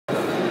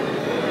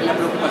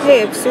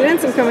Hey APES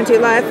students, I'm coming to you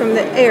live from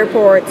the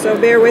airport, so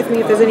bear with me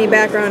if there's any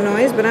background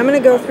noise, but I'm going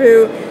to go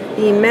through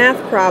the math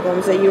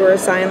problems that you were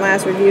assigned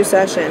last review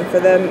session.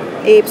 For the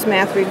APES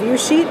math review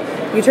sheet,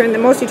 you turn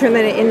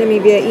that into me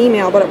via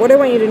email, but what I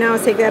want you to do now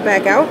is take that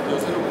back out.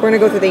 We're going to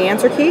go through the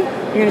answer key.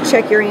 You're going to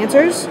check your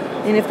answers,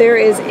 and if there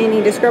is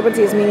any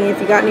discrepancies, meaning if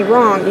you got any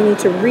wrong, you need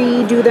to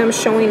redo them,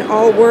 showing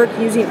all work,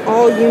 using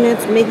all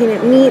units, making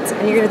it neat,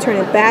 and you're going to turn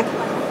it back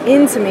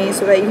into me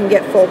so that you can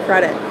get full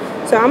credit.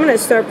 So I'm going to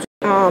start.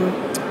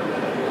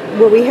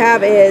 What we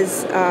have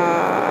is the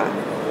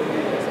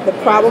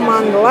problem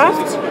on the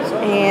left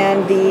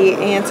and the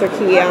answer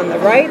key on the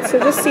right. So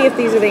just see if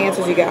these are the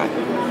answers you got.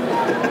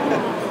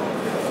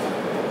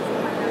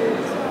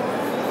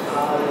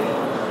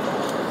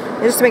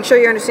 And just to make sure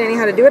you're understanding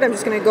how to do it, I'm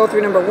just going to go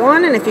through number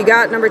 1, and if you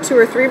got number 2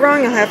 or 3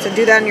 wrong, you'll have to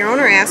do that on your own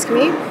or ask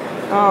me.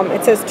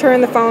 It says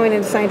turn the following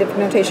into scientific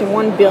notation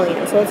 1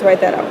 billion. So let's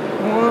write that out.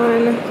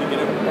 1,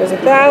 there's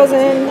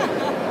 1,000,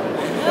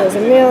 there's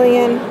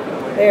 1,000,000,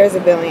 there's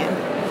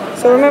 1,000,000,000.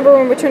 So remember,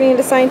 when we're turning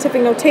into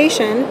scientific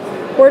notation,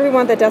 where do we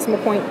want that decimal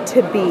point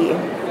to be?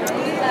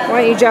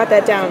 Why don't you jot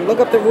that down? Look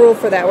up the rule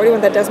for that. Where do you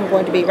want that decimal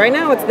point to be? Right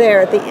now it's there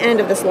at the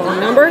end of this long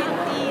number.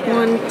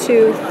 1,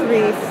 2,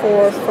 3,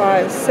 4,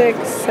 5,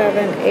 6,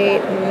 7,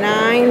 8,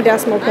 9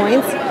 decimal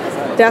points.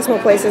 Decimal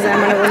places, and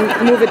I'm going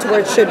to move it to where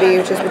it should be,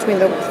 which is between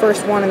the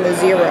first 1 and the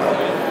 0.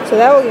 So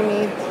that will give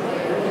me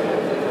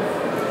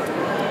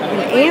an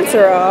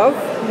answer of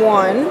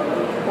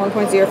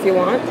 1.0 if you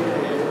want,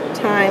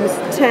 times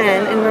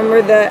 10, and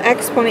remember the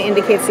exponent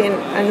indicates the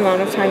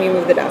amount of time you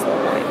move the decimal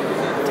point,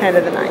 10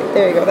 to the 9th.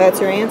 There you go, that's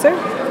your answer.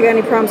 If you got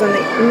any problems on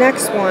the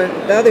next one,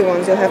 the other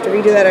ones, you'll have to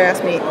redo that or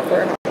ask me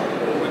for help.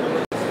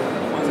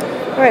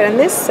 Alright, on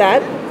this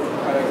set,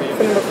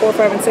 for number 4,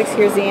 5, and 6,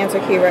 here's the answer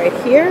key right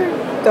here.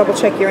 Double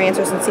check your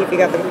answers and see if you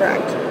got them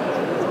correct.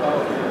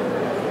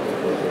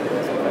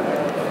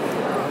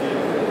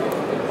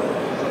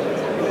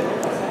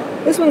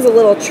 This one's a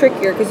little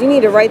trickier because you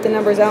need to write the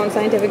numbers out in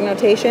scientific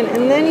notation,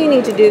 and then you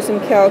need to do some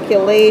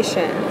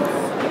calculations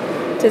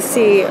to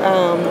see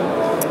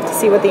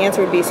what the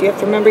answer would be. So you have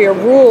to remember your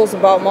rules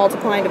about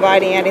multiplying,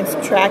 dividing, adding,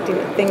 subtracting,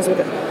 things with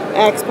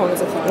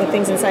exponents and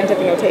things in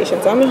scientific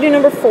notation. So I'm going to do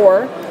number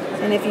 4,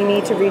 and if you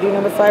need to redo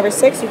number 5 or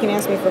 6, you can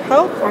ask me for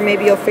help, or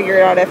maybe you'll figure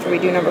it out after we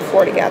do number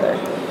 4 together.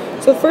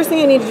 So the first thing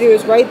I need to do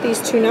is write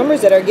these 2 numbers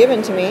that are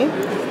given to me.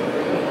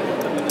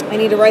 I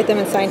need to write them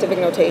in scientific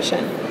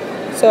notation.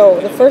 So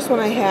the first one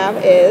I have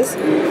is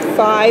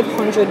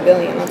 500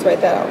 billion. Let's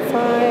write that out.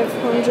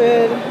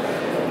 500,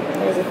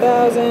 there's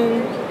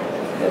 1,000,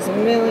 there's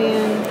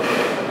 1,000,000,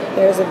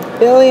 there's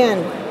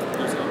 1,000,000,000.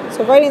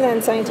 So writing that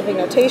in scientific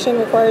notation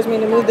requires me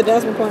to move the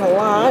decimal point a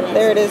lot.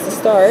 There it is to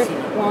start.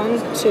 1,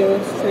 2,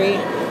 3,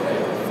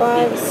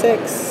 5,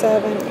 6,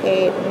 7,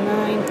 8,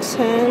 9,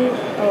 10,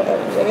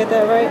 11. Did I get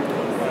that right?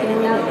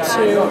 1,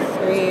 2,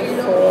 3,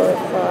 4,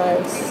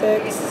 5,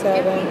 6,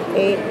 7,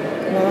 8,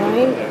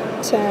 9,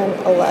 10,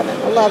 11.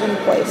 11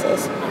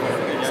 places.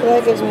 So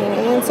that gives me an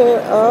answer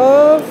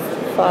of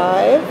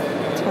 5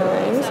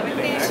 times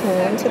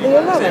 10 to the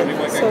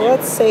 11th. So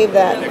let's save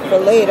that for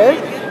later.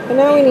 And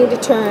now we need to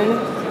turn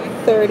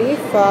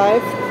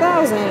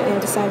 35,000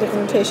 into scientific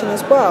notation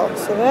as well.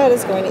 So that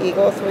is going to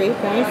equal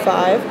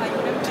 3.5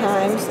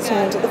 times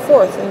 10 to the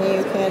 4th. And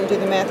you can do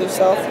the math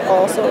yourself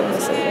also.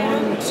 This is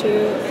 1,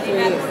 2,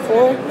 3,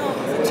 4,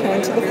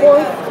 10 to the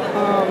 4th.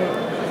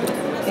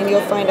 And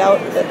you'll find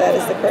out that that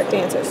is the correct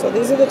answer. So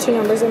these are the 2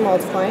 numbers I'm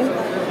multiplying.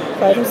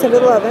 5 times 10 to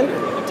the 11th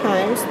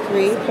times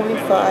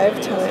 3.5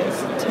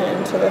 times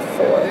 10 to the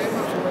 4th.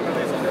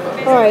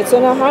 Alright, so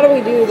now how do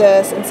we do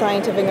this in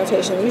scientific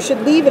notation? You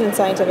should leave it in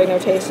scientific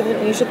notation,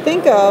 and you should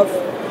think of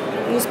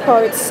these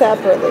parts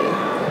separately.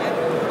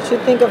 You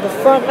should think of the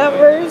front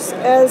numbers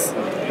as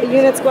the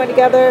units going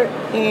together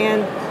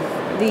and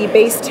the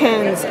base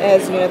 10s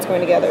as units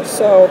going together.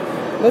 So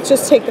let's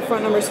just take the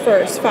front numbers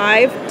first.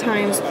 5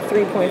 times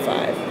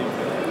 3.5.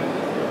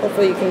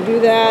 Hopefully you can do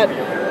that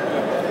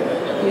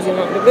using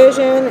long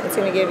division. It's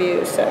going to give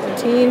you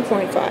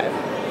 17.5.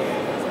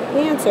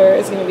 The answer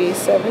is going to be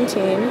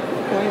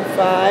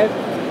 17.5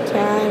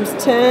 times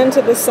 10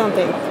 to the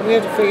something. We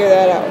have to figure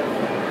that out.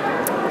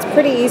 It's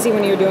pretty easy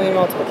when you're doing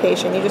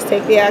multiplication. You just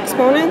take the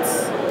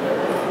exponents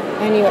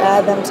and you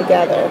add them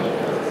together.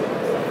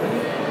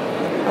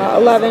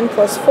 11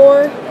 plus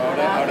 4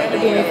 will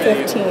give me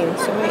 15.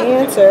 So my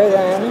answer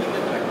then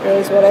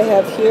is what I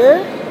have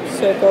here,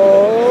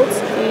 circled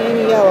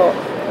in yellow.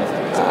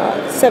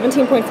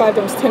 17.5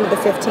 times 10 to the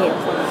 15th.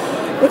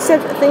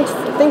 Except think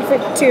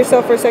to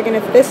yourself for a second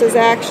if this is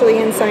actually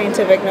in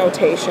scientific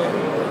notation.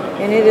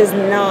 And it is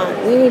not.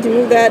 We need to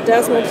move that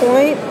decimal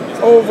point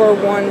over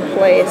 1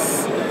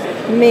 place,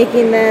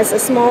 making this a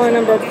smaller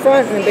number up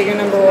front and a bigger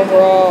number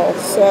overall.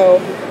 So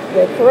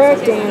the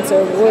correct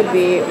answer would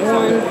be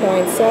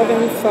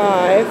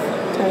 1.75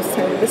 times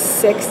 10 to the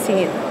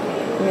 16th.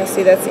 And you'll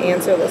see that's the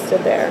answer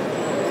listed there.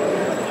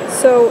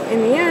 So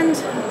in the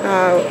end,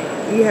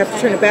 you have to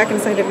turn it back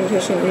into scientific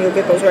notation and you'll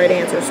get those right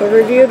answers. So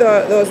review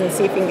those and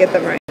see if you can get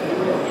them right.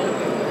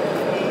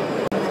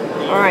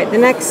 All right, the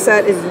next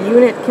set is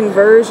unit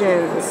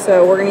conversions.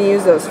 So we're going to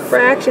use those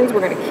fractions. We're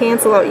going to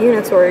cancel out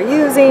units we're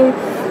using,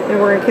 and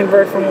we're going to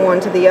convert from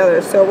one to the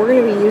other. So we're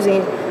going to be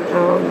using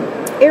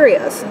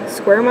areas,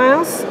 square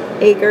miles,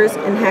 acres,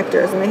 and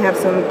hectares, and they have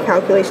some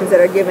calculations that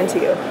are given to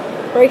you.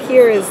 Right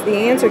here is the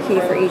answer key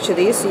for each of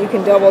these, so you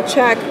can double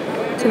check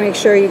to make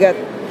sure you got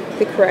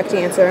the correct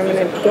answer. I'm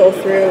going to go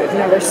through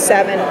number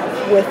 7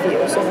 with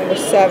you. So number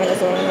 7 is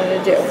what I'm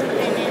going to do.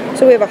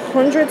 So we have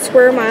 100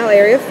 square mile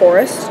area of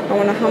forest. I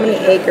want to know how many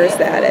acres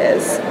that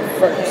is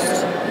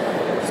first.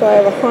 So I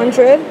have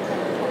 100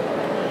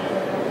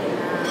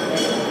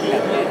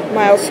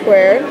 miles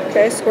squared,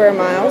 okay, square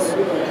miles,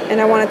 and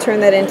I want to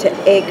turn that into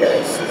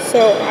acres.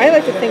 So I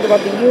like to think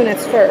about the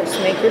units first.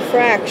 Make your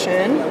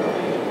fraction.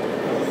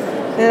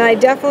 And I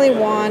definitely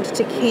want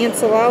to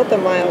cancel out the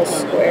miles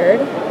squared,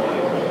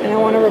 and I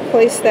want to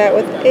replace that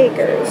with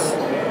acres.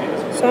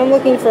 So I'm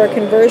looking for a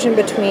conversion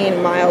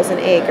between miles and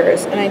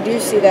acres, and I do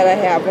see that I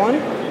have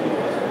one.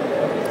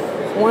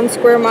 1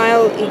 square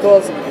mile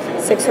equals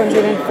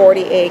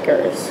 640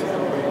 acres.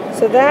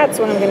 So that's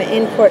what I'm going to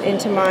input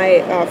into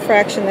my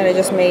fraction that I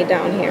just made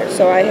down here.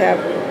 So I have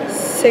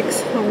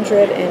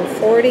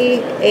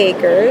 640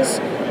 acres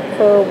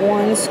per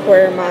 1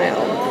 square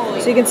mile.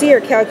 So you can see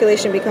your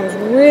calculation becomes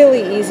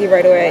really easy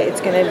right away.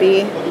 It's going to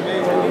be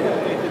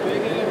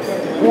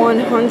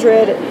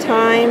 100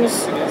 times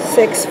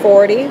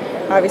 640,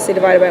 obviously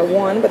divided by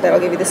 1, but that'll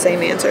give you the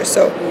same answer.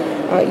 So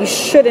you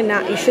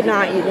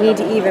need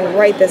to even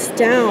write this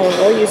down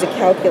or use a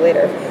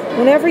calculator.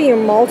 Whenever you're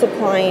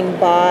multiplying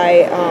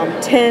by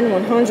 10,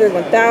 100,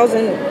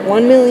 1,000,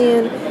 1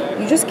 million,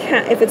 you just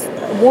can't, if it's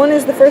 1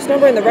 is the first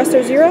number and the rest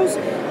are zeros,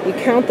 you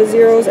count the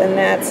zeros, and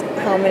that's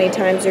how many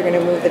times you're going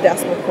to move the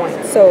decimal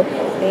point. So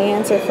the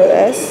answer for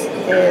this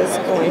is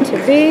going to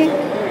be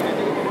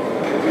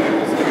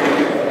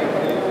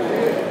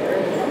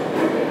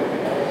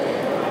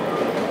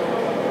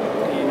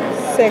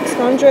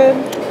 600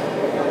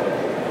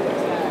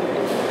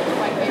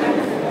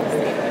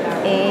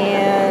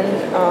 and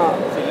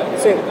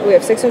so we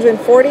have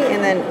 640,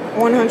 and then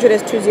 100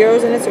 has 2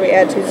 zeros in it, so we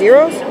add 2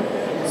 zeros,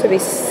 so it'd be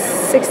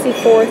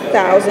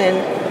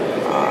 64,000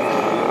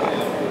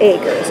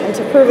 acres. And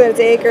to prove that it's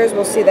acres,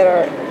 we'll see that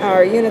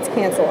our units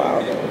cancel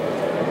out.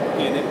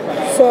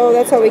 So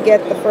that's how we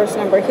get the first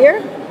number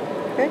here.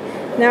 Okay.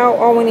 Now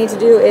all we need to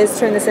do is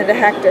turn this into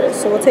hectares.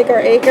 So we'll take our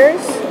acres.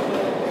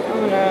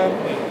 I'm going to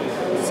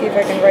see if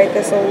I can write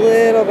this a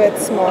little bit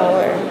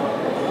smaller.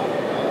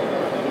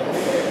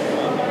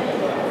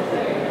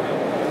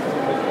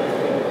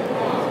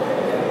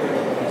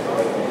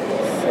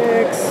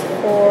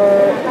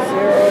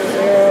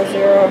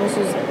 I'm just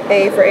use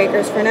A for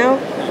acres for now.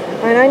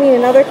 And I need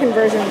another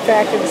conversion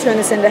factor to turn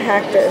this into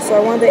hectares. So I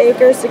want the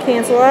acres to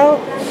cancel out,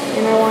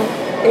 and I want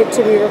it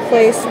to be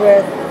replaced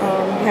with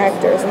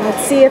hectares. And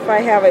let's see if I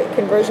have a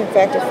conversion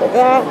factor for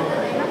that.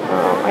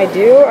 I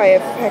do. I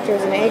have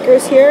hectares and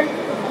acres here.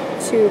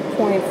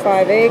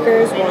 2.5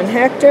 acres, 1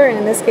 hectare. And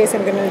in this case,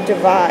 I'm going to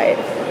divide.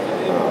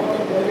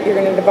 You're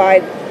going to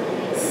divide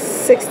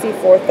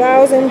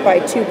 64,000 by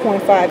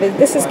 2.5. If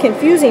this is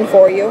confusing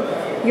for you,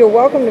 you're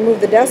welcome to move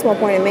the decimal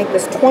point and make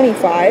this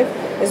 25.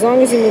 As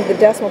long as you move the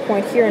decimal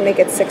point here and make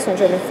it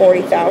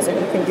 640,000,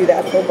 you can do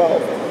that for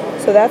both.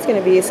 So that's going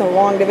to be some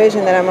long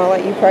division that I'm going to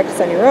let you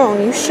practice on your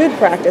own. You should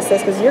practice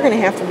this because you're going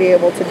to have to be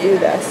able to do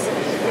this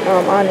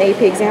on an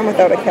AP exam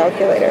without a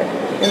calculator.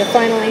 And the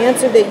final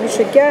answer that you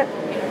should get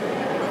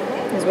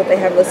is what they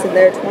have listed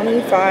there,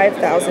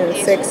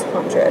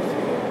 25,600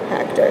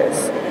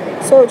 hectares.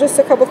 So just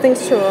a couple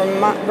things to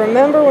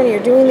remember when you're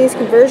doing these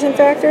conversion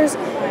factors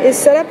is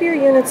set up your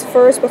units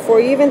first before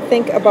you even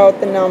think about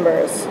the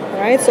numbers. All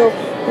right? So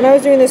when I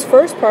was doing this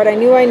first part, I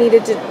knew I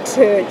needed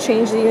to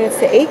change the units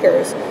to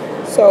acres.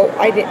 So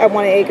I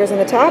wanted acres on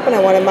the top and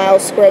I wanted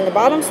miles squared on the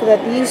bottom so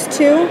that these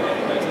two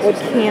would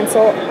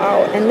cancel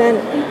out. And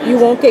then you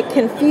won't get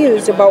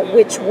confused about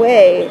which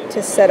way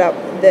to set up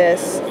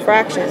this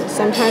fraction.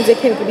 Sometimes it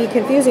can be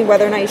confusing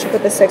whether or not you should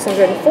put the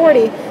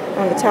 640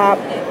 on the top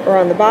or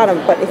on the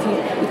bottom. But if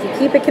you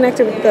keep it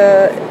connected with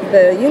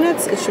the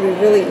units, it should be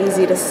really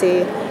easy to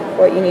see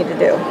what you need to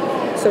do.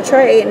 So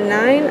try 8 and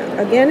 9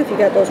 again if you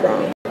got those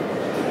wrong.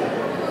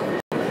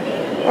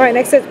 All right,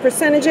 next is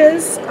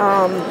percentages.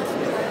 I'm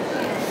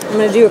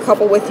going to do a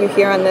couple with you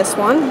here on this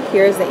one.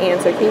 Here's the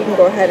answer key. You can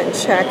go ahead and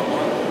check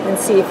and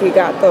see if you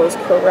got those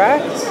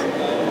correct.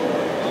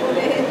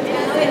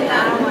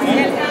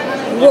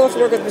 You will have to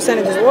work with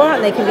percentages a lot,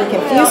 and they can be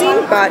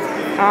confusing, but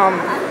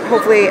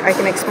hopefully I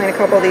can explain a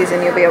couple of these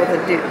and you'll be able to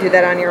do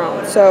that on your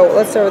own. So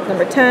let's start with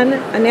number 10.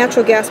 A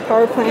natural gas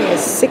power plant is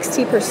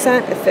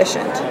 60%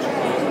 efficient.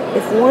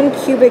 If 1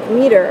 cubic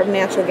meter of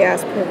natural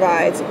gas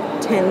provides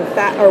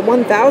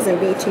 1,000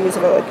 BTUs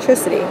of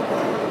electricity,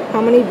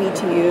 how many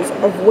BTUs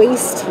of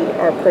waste heat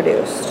are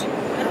produced?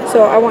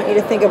 So I want you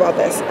to think about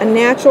this. A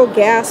natural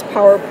gas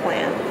power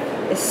plant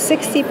is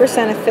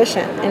 60%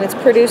 efficient and it's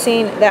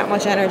producing that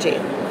much energy.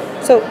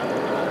 So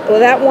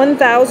that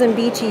 1,000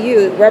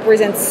 BTU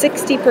represents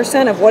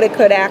 60% of what it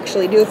could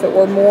actually do if it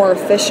were more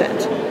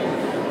efficient.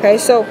 Okay,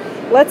 so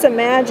let's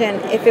imagine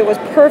if it was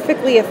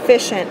perfectly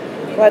efficient.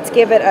 Let's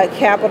give it a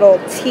capital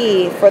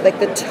T for like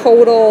the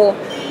total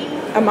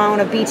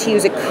amount of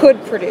BTUs it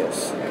could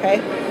produce.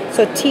 Okay,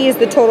 so T is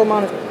the total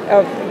amount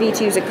of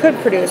BTUs it could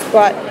produce,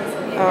 but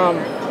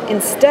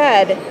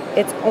instead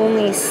it's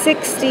only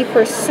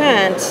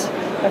 60%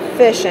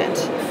 efficient.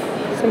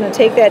 So I'm going to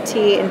take that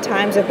T and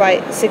times it by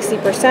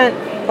 60%,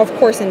 of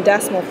course in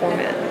decimal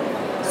format.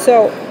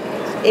 So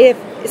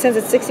since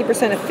it's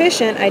 60%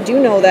 efficient, I do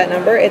know that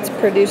number, it's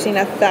producing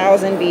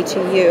 1,000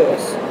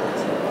 BTUs.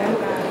 Okay?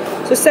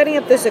 So setting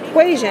up this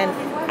equation,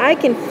 I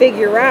can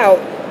figure out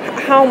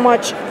how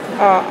much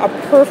a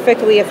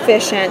perfectly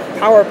efficient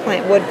power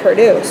plant would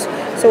produce.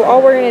 So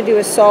all we're going to do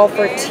is solve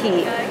for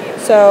T.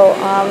 So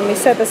let me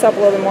set this up a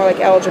little bit more like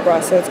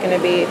algebra. So it's going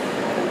to be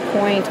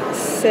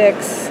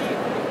 0.6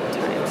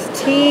 times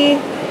T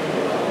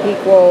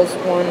equals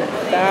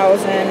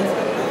 1,000.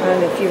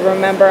 And if you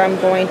remember, I'm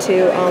going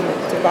to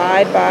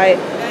divide by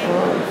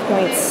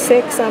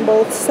 0.6 on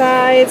both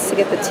sides to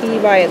get the T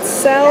by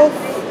itself.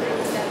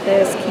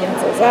 This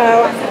cancels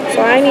out.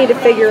 So I need to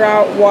figure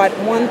out what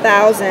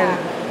 1,000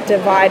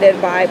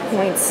 divided by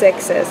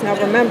 0.6 is. Now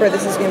remember,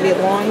 this is going to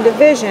be long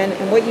division,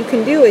 and what you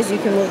can do is you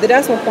can move the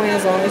decimal point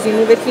as long as you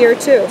move it here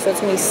too. So it's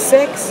going to be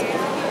 6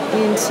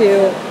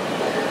 into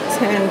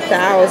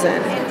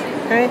 10,000.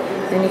 Okay?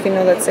 And you can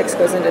know that 6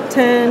 goes into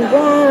 10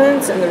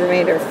 once, and the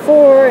remainder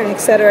 4, and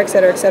etc.,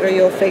 etc., etc.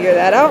 You'll figure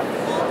that out.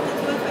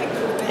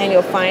 And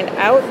you'll find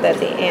out that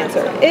the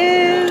answer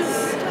is,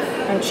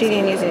 I'm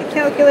cheating using a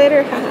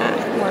calculator, haha,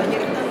 1, 2,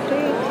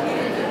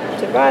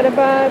 3, divided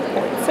by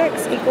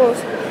 0.6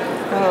 equals,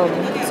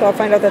 so I'll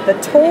find out that the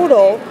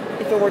total,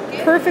 if it were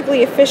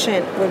perfectly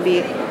efficient, would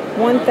be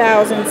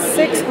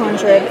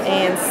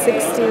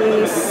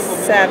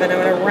 1,667, I'm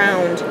going to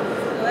round,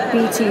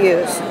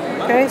 BTUs.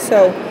 Okay,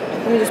 so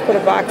let me just put a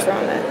box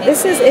around that.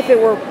 This is if it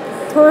were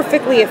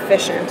perfectly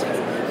efficient,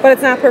 but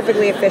it's not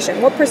perfectly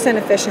efficient. What percent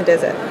efficient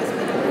is it?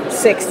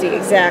 60,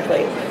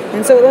 exactly.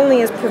 And so it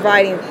only is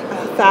providing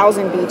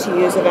 1,000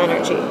 BTUs of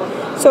energy.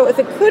 So if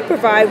it could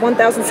provide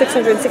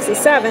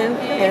 1,667,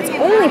 and it's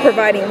only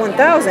providing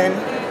 1,000,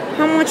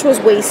 how much was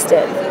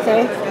wasted?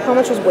 Okay, how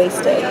much was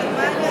wasted?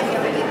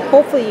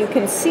 Hopefully you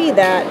can see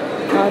that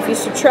if you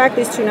subtract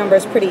these two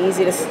numbers, pretty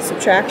easy to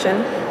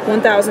subtraction.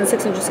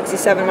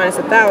 1,667 minus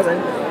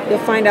 1,000, you'll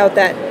find out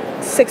that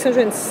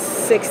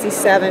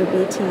 667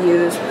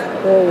 BTUs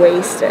were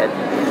wasted.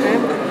 Okay?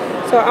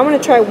 So I'm going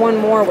to try one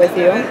more with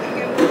you.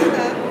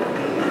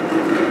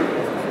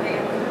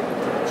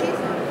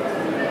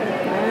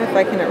 If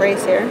I can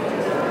erase here.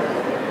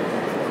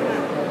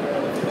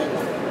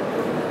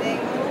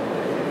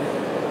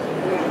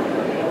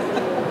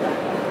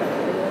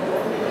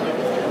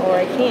 Or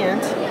I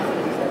can't.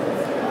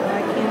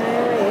 Why can't I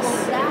erase?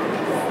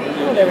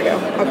 Oh, there we go.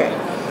 Okay.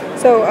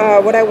 So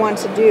what I want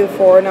to do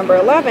for number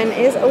 11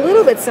 is a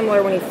little bit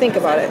similar when you think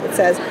about it. It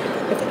says,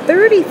 if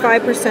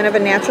 35% of a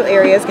natural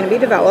area is going to be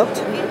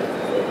developed,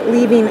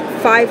 leaving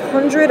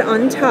 500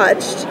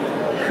 untouched,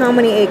 how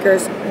many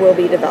acres will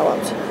be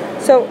developed?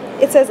 So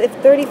it says if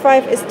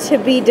 35 is to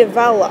be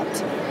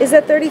developed. Is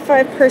that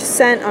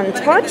 35%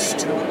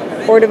 untouched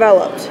or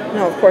developed?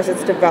 No, of course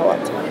it's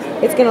developed.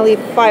 It's going to leave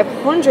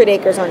 500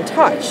 acres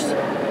untouched.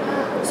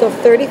 So if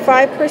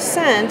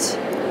 35%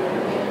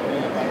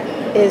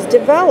 is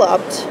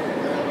developed,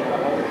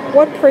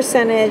 what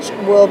percentage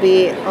will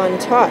be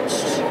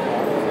untouched?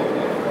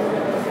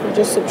 You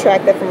just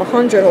subtract that from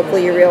 100,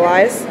 hopefully you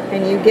realize.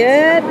 And you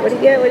get, what do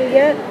you get, what do you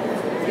get?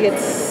 You get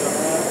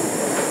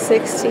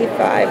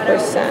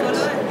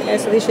 65%. Okay,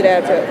 so these should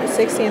add to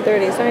 60 and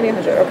 30 is 90,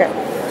 100. Okay,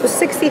 so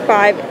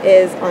 65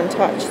 is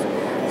untouched.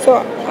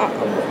 So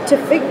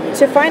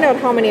to find out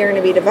how many are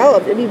going to be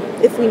developed,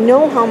 if we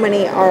know how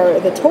many are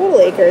the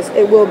total acres,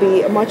 it will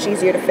be much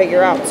easier to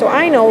figure out. So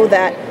I know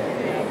that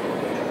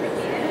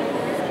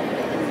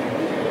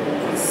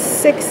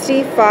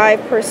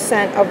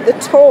 65% of the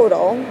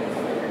total,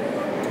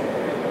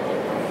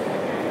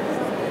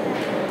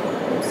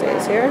 it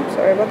says here,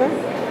 sorry about that,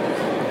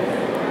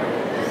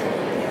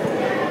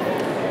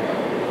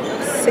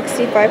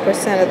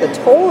 65% of the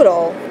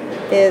total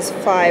is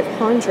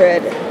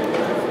 500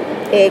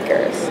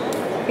 acres,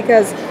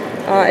 because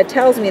it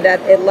tells me that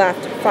it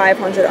left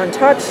 500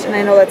 untouched, and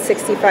I know that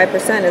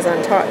 65% is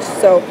untouched.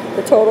 So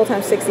the total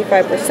times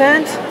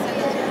 65%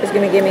 is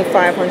going to give me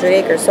 500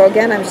 acres. So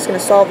again, I'm just going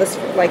to solve this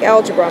like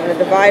algebra. I'm going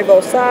to divide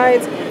both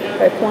sides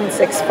by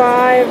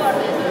 0.65.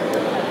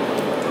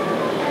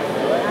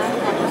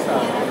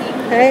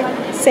 Okay,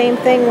 same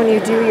thing when you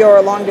do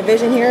your long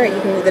division here. You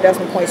can move the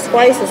decimal points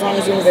twice as long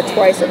as you move it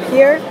twice up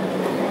here.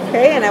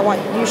 Okay, and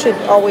you should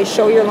always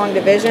show your long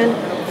division,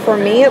 for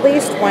me at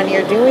least, when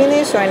you're doing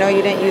these, so I know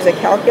you didn't use a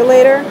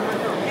calculator.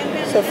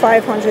 So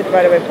 500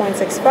 divided by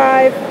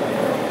 0.65.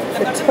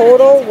 The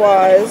total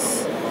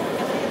was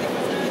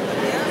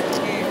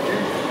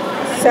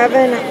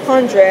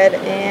 700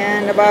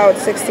 and about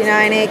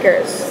 69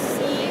 acres.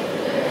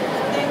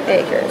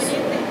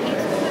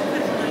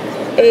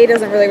 A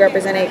doesn't really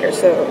represent acres,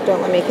 so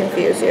don't let me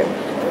confuse you.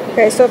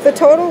 Okay, so if the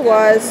total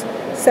was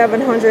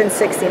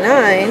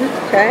 769,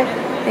 okay,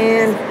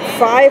 and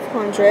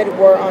 500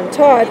 were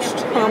untouched.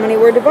 How many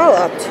were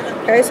developed?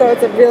 Okay, so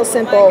it's a real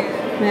simple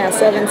math.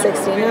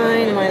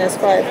 769 minus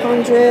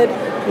 500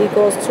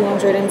 equals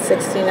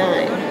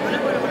 269.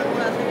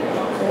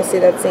 You'll see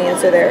that's the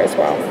answer there as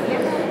well.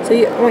 So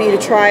I want you to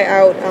try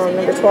out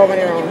number 12 on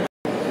your own.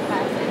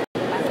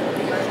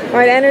 All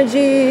right,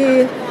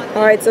 energy.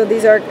 All right, so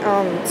these are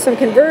some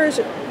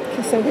conversions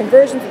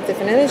with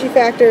different energy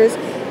factors.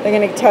 They're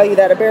going to tell you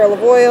that a barrel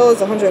of oil is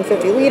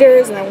 150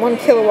 liters, and that 1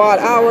 kilowatt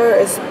hour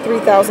is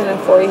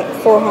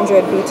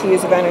 3,400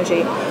 BTUs of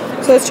energy.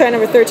 So let's try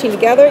number 13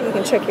 together. You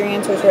can check your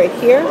answers right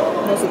here.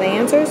 Those are the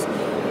answers.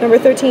 Number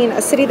 13,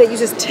 a city that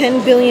uses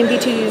 10 billion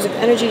BTUs of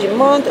energy a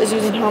month is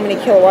using how many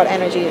kilowatt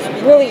energy? It's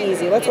really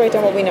easy. Let's write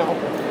down what we know.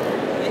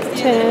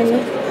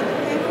 10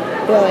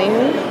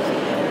 billion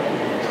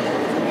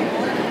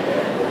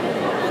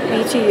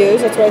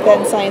BTUs. Let's write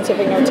that in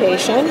scientific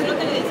notation.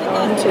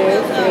 1, 2, 3,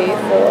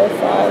 4,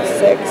 5,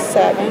 6,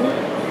 7.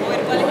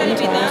 1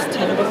 times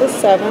 10 to the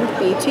 7th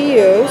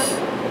BTUs.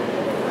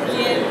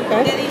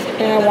 Okay?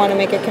 And I want to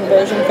make a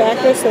conversion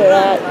factor so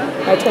that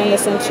I turn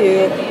this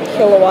into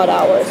kilowatt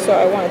hours. So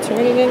I want to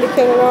turn it into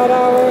kilowatt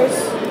hours.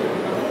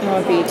 I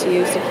want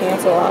BTUs to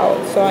cancel out.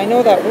 So I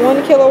know that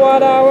 1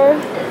 kilowatt hour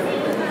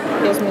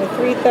gives me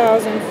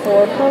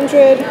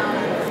 3,400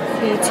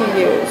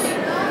 BTUs.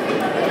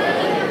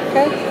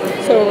 Okay?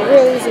 So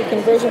really easy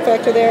conversion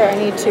factor there. I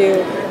need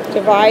to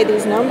divide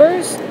these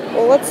numbers.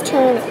 Well, let's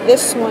turn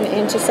this one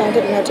into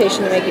scientific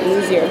notation to make it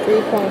easier.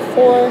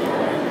 3.4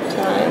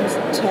 times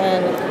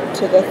 10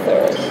 to the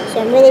third.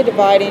 So I'm really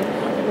dividing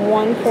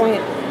 1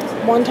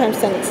 times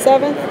 10 to the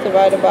 7th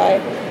divided by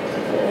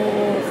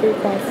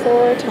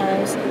 3.4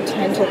 times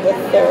 10 to the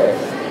third.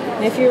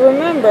 And if you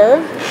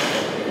remember,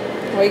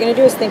 what you're going to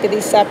do is think of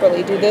these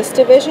separately. Do this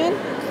division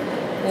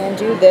and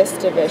do this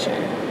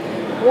division.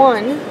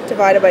 1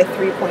 divided by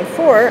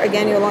 3.4,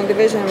 again your long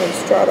division, I'm going to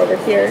just draw it over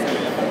here.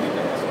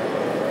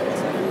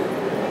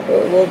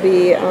 It will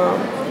be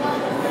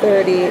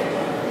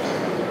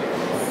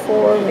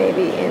 34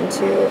 maybe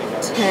into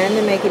 10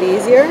 to make it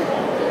easier.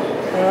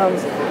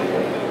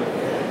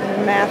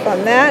 Math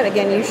on that,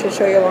 again you should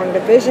show your long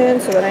division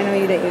so that I know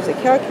you didn't use a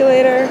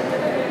calculator.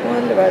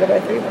 1 divided by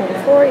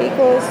 3.4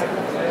 equals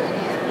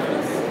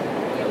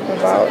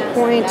about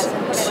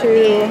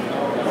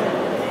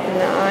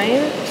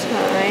 0.29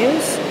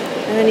 times,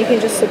 and then you can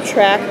just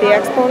subtract the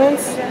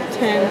exponents,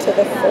 10 to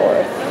the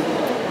 4th.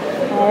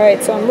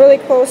 Alright, so I'm really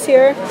close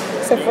here,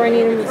 except for I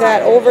need to move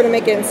that over to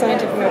make it in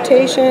scientific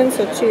notation,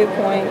 so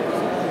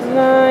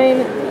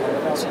 2.9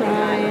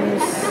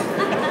 times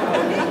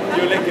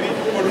 10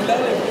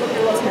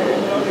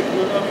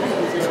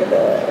 to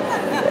the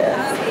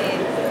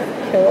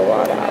 5th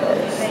kilowatt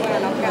hours.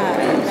 Right.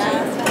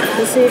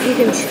 Let's see if you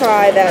can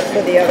try that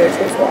for the others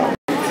as well.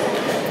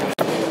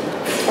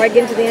 Alright,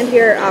 getting to the end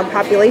here,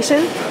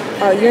 population.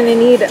 You're going to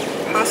need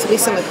possibly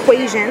some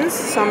equations,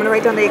 so I'm going to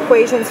write down the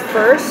equations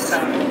first,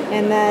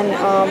 and then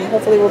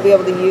hopefully we'll be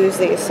able to use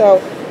these.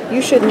 So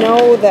you should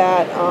know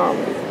that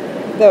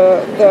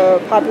the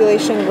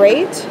population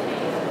rate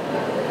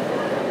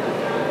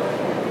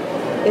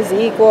is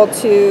equal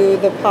to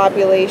the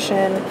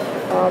population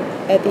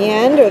at the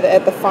end, or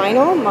at the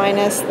final,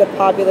 minus the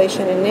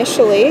population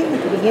initially,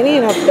 at the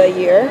beginning of the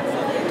year,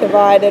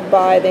 divided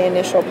by the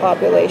initial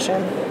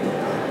population.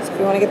 So if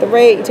you want to get the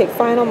rate, you take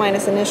final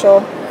minus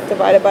initial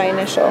divided by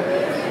initial.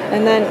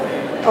 And then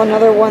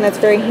another one that's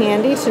very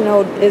handy to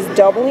know is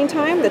doubling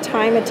time. The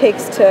time it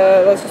takes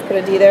to, let's just put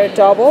a D there,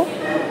 double,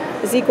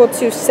 is equal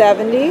to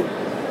 70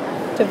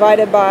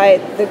 divided by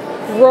the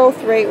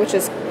growth rate, which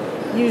is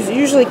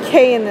usually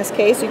K in this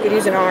case. You could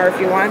use an R if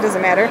you want, it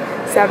doesn't matter.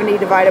 70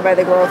 divided by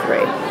the growth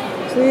rate.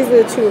 So these are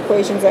the two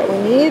equations that we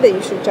need that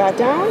you should jot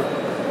down.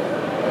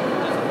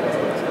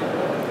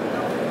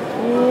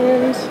 And I'm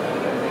going to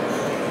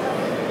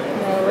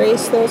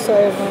erase those so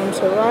I have room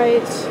to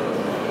write.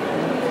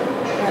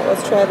 Alright,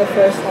 let's try the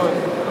first one.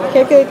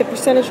 Calculate the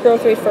percentage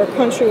growth rate for a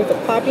country with a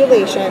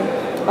population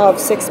of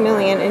 6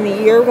 million in the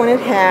year when it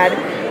had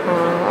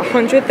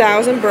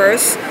 100,000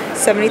 births,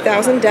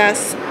 70,000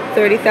 deaths,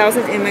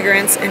 30,000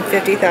 immigrants, and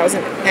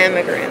 50,000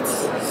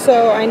 emigrants.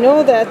 So I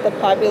know that the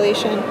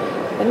population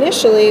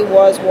initially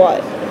was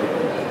what?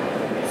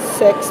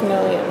 6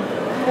 million.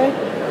 Okay?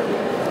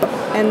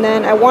 And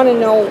then I want to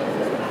know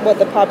what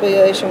the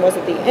population was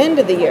at the end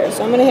of the year.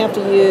 So I'm going to have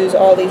to use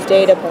all these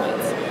data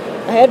points.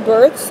 I had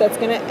births, that's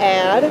going to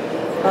add.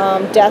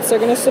 Deaths are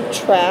going to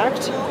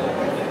subtract.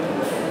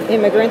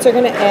 Immigrants are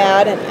going to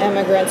add, and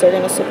emigrants are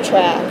going to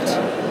subtract.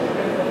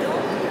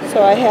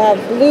 So I have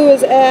blue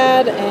as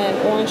add and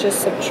orange is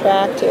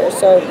subtract here.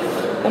 So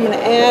I'm going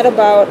to add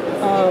about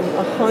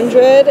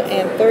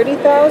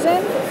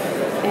 130,000,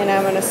 and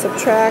I'm going to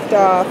subtract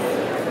off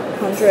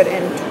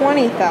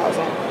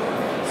 120,000.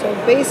 So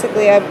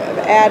basically I've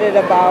added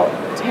about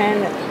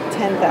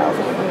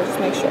 10,000. Let me just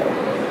make sure.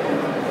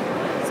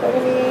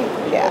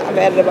 70, yeah, I've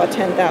added about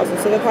 10,000.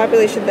 So the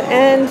population at the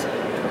end,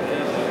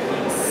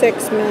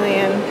 6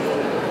 million.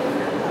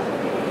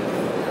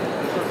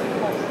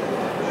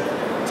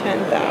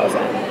 10,000.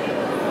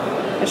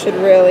 I should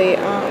really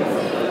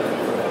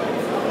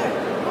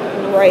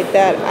write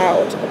that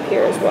out up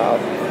here as well.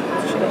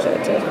 Change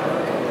that to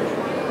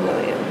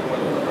million.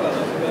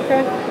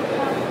 Okay.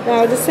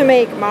 Now, just to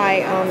make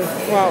my,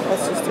 well,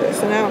 let's just do this.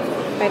 So now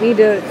I need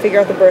to figure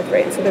out the birth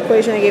rate. So the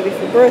equation I gave you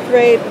for birth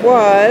rate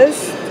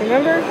was,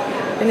 remember,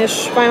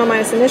 final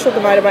minus initial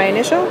divided by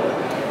initial.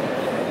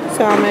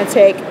 So I'm going to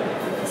take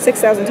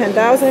 6,000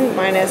 10,000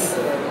 minus,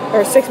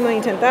 or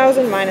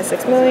 6,010,000 minus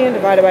 6 million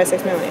divided by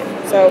 6 million.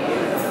 So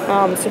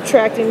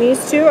subtracting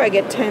these two, I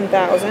get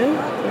 10,000.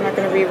 I'm not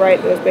going to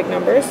rewrite those big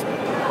numbers.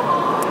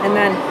 And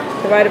then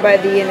divided by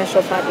the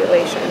initial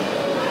population.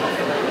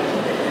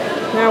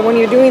 Now, when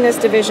you're doing this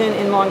division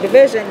in long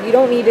division, you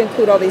don't need to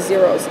include all these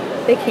zeros.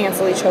 They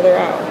cancel each other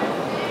out.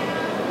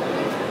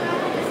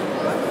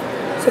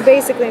 So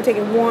basically, I'm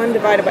taking 1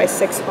 divided by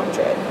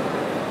 600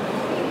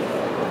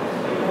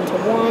 into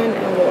 1,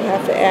 and we'll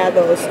have to add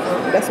those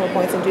decimal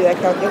points and do that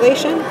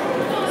calculation.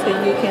 So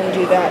you can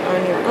do that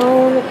on your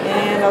own.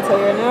 And I'll tell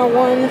you right now,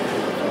 1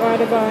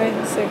 divided by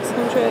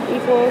 600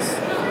 equals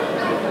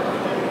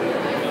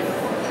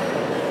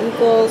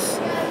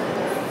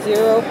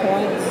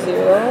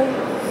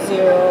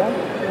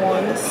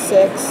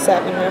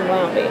 0.00167. I'm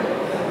rounding.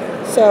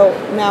 So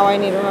now I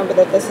need to remember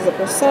that this is a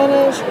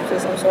percentage, which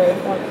is, I'm sorry,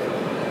 1.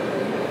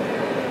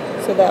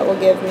 So that will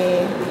give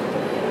me,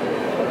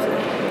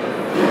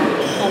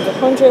 times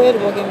 100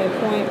 will give me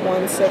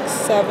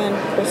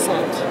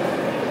 0.167%.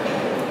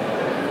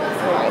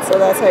 Alright, so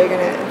that's how you're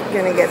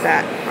gonna get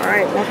that.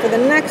 Alright, now for the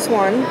next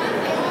one,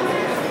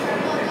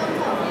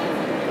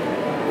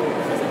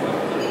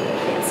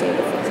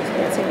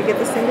 can't seem to get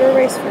this thing to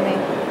erase for me.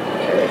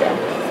 There we go.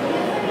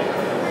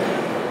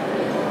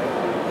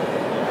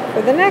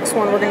 For the next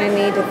one, we're going to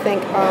need to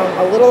think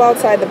a little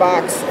outside the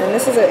box, and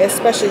this is an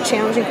especially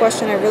challenging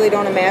question. I really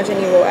don't imagine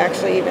you will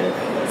actually even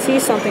see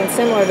something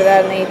similar to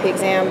that in the AP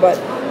exam, but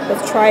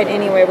let's try it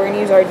anyway. We're going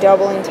to use our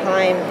doubling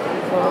time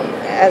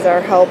as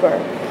our helper.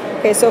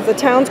 Okay, so if the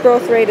town's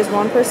growth rate is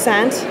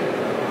 1%,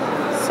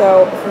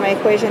 so for my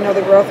equation, I know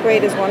the growth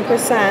rate is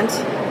 1%,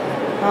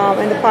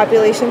 and the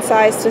population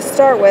size to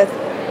start with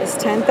is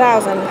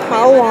 10,000.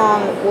 How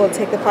long will it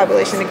take the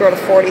population to grow to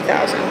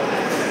 40,000?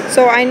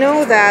 So I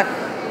know that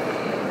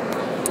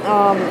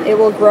it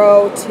will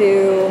grow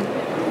to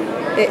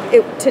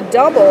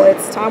double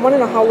its time. I want to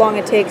know how long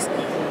it takes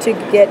to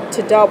get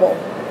to double,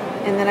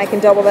 and then I can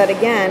double that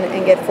again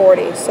and get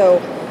 40. So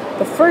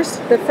the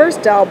first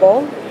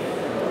double,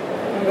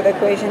 remember the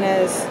equation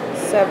is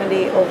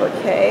 70 over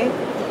k,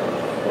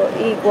 will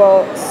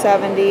equal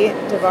 70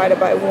 divided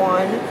by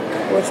 1,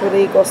 which would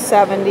equal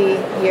 70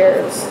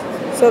 years.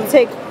 So it'll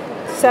take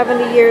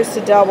 70 years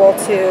to double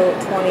to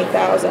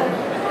 20,000.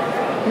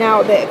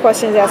 Now the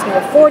question is asking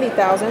for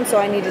 40,000, so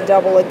I need to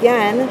double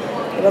again.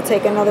 It'll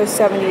take another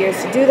 70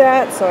 years to do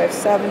that, so I have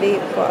 70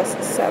 plus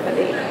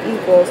 70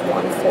 equals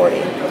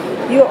 140.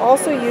 You'll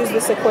also use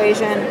this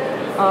equation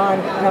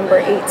on number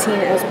 18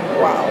 as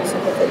well, so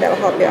hopefully that'll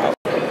help you out.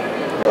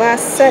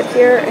 Last set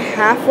here,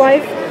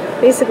 half-life.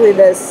 Basically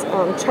this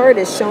chart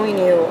is showing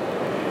you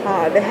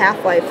the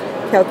half-life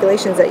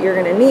calculations that you're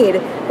going to need,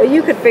 but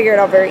you could figure it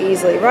out very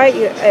easily, right?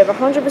 You have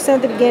 100%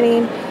 at the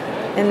beginning,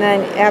 and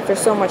then after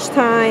so much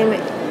time,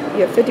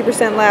 you have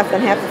 50% left,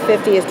 and half of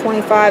 50 is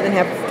 25, and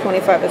half of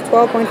 25 is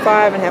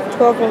 12.5, and half of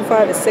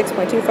 12.5 is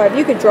 6.25.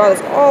 You could draw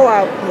this all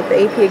out, but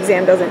the AP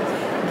exam doesn't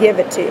give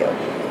it to you.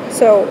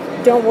 So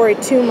don't worry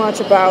too much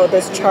about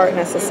this chart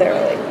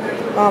necessarily.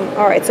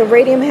 Alright, so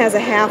radium has a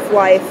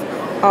half-life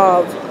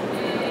of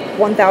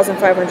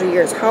 1,500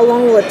 years. How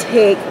long will it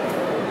take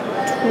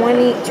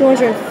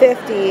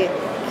 250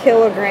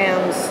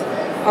 kilograms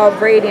of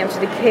radium to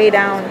decay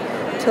down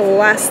to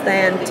less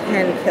than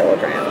 10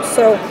 kilograms?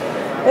 So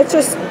let's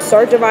just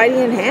start dividing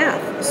in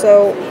half.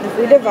 So if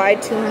we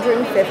divide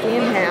 250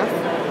 in half,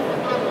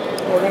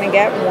 we're going to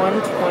get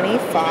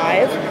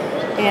 125,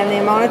 and the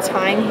amount of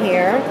time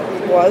here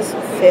was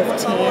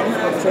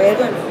 1,500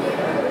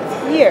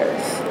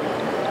 years.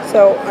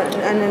 So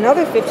and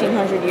another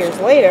 1,500 years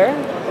later,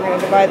 we're going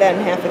to divide that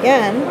in half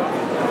again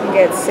and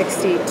get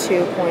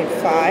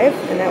 62.5,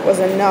 and that was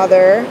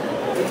another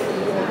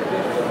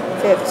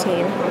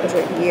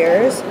 1,500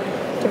 years.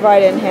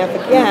 Divide it in half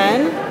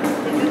again,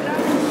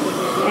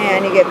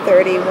 and you get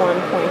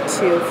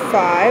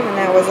 31.25, and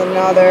that was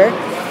another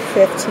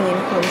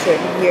 1,500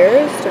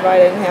 years.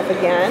 Divide it in half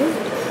again,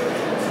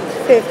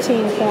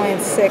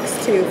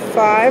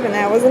 15.625, and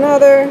that was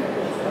another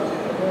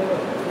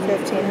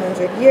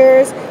 1,500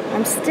 years.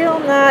 I'm still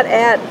not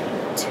at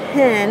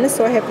 10,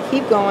 so I have to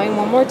keep going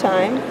one more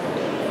time.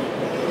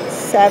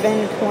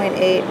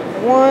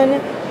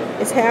 7.81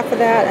 is half of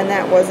that, and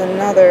that was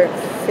another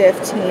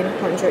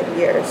 1,500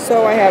 years.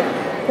 So I have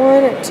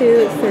 1,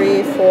 2,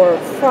 3, 4,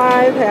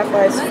 5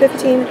 half-lives,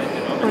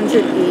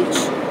 1,500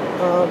 each,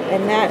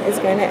 and that is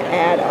going to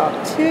add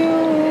up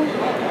to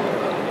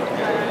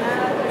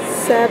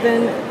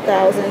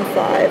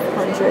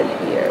 7,500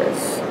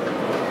 years.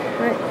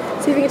 All right,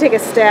 see if you can take a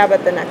stab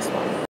at the next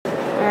one.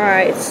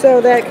 Alright,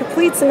 so that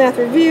completes the math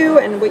review,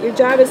 and what your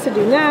job is to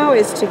do now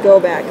is to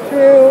go back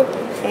through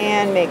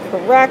and make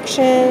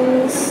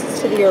corrections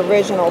to the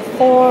original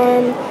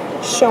form,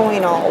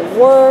 showing all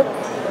work,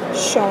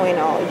 showing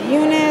all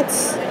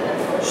units,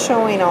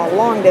 showing all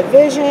long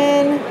division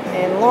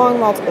and long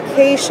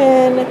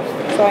multiplication.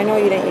 So I know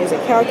you didn't use a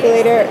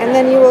calculator, and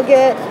then you will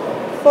get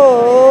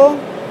full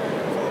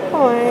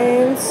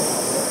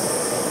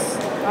points.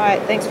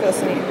 Alright, thanks for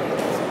listening.